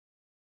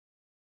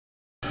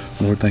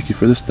Lord, thank you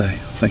for this day.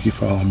 Thank you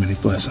for all the many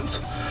blessings.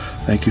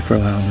 Thank you for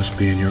allowing us to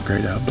be in your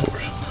great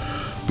outdoors.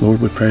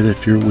 Lord, we pray that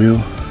if your will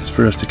is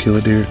for us to kill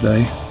a deer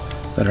today,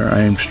 that our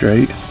aim's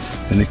straight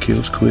and it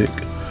kills quick.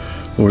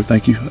 Lord,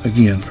 thank you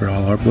again for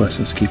all our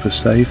blessings. Keep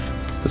us safe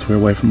as we're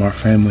away from our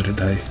family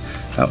today,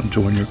 out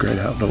enjoying your great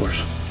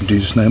outdoors. In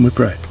Jesus' name we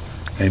pray.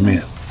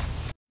 Amen.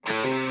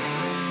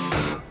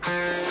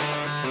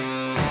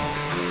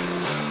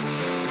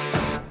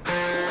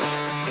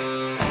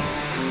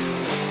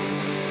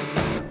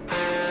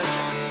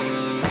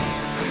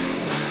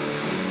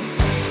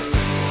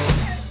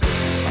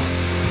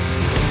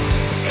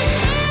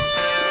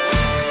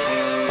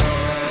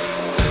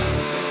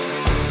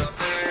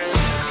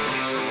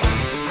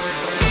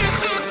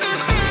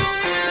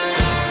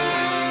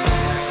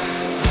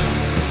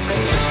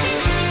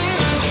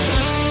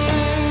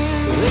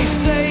 They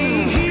say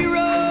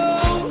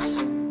heroes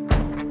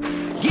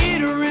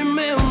get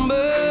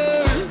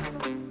remembered,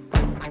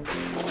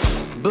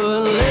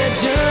 but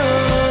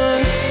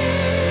legends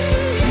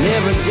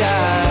never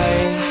die.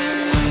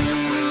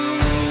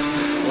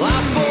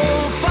 Our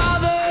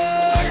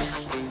forefathers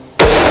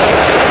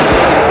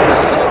stood for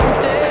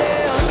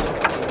something.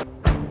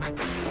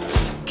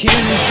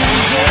 King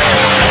Jesus,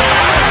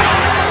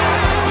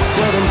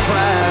 Southern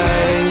pride.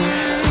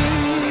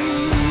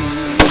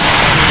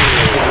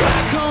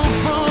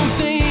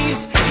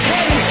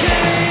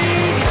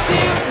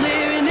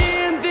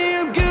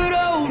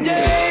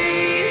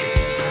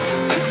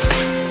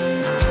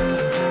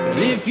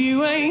 If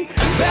you ain't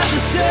about to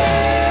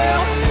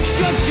sell,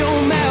 shut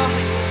your mouth.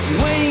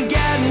 You ain't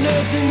got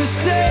nothing to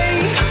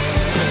say.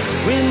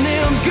 When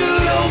them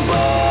good old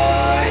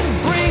boys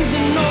bring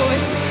the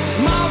noise,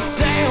 small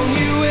town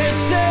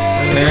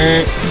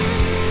USA.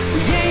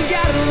 We ain't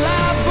got a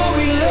lot, but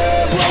we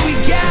love what we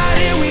got,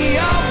 and we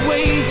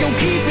always gonna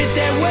keep it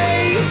that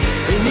way.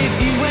 And if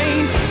you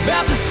ain't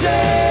about to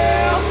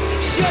sell,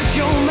 shut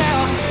your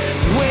mouth.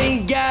 You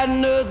ain't got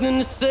nothing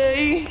to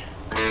say.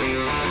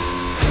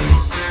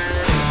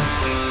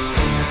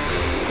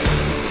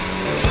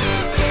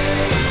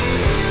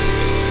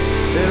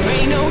 There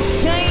ain't no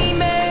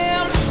shame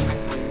in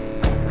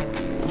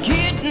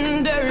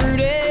getting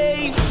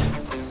dirty.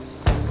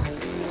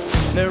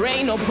 There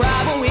ain't no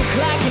problem with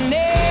clocking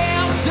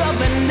out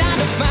up at 9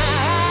 to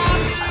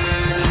 5.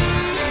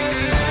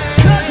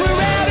 'Cause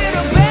we're out in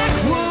the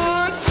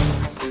backwoods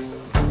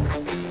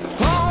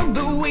on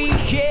the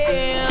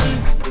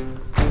weekends,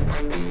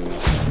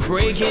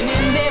 breaking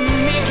in them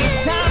Mickey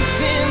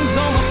Thompsons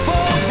on the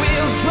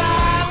 4-wheel drive.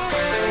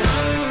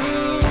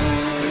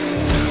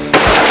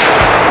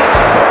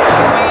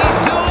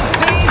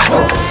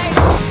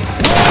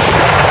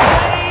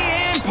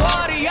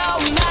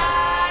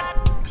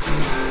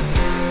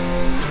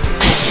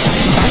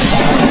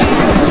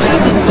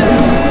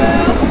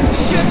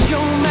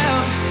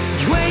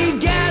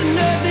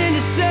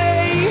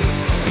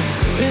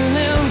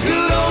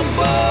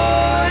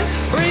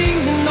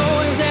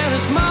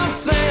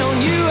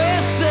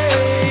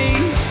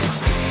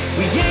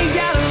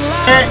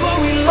 But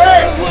we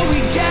love what we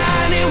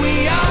got, and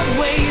we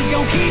always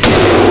gon' keep it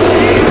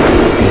away.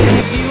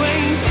 If you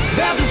ain't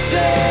about to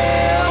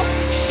sell,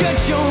 shut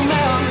your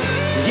mouth.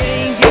 You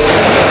ain't got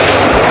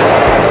nothing to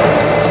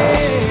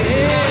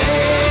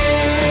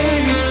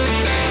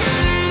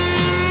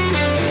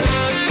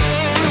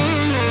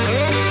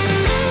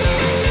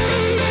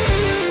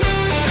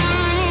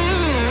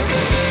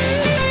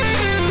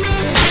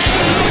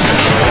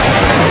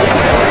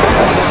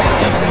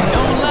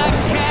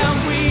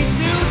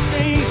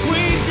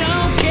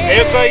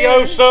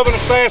SAO Southern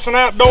Assassin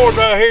Outdoors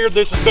right here.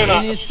 This has been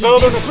a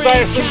Southern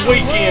Assassin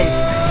weekend.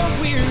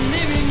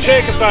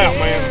 Check us out,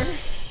 man.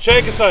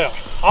 Check us out.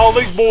 All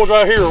these boys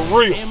right here are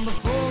real.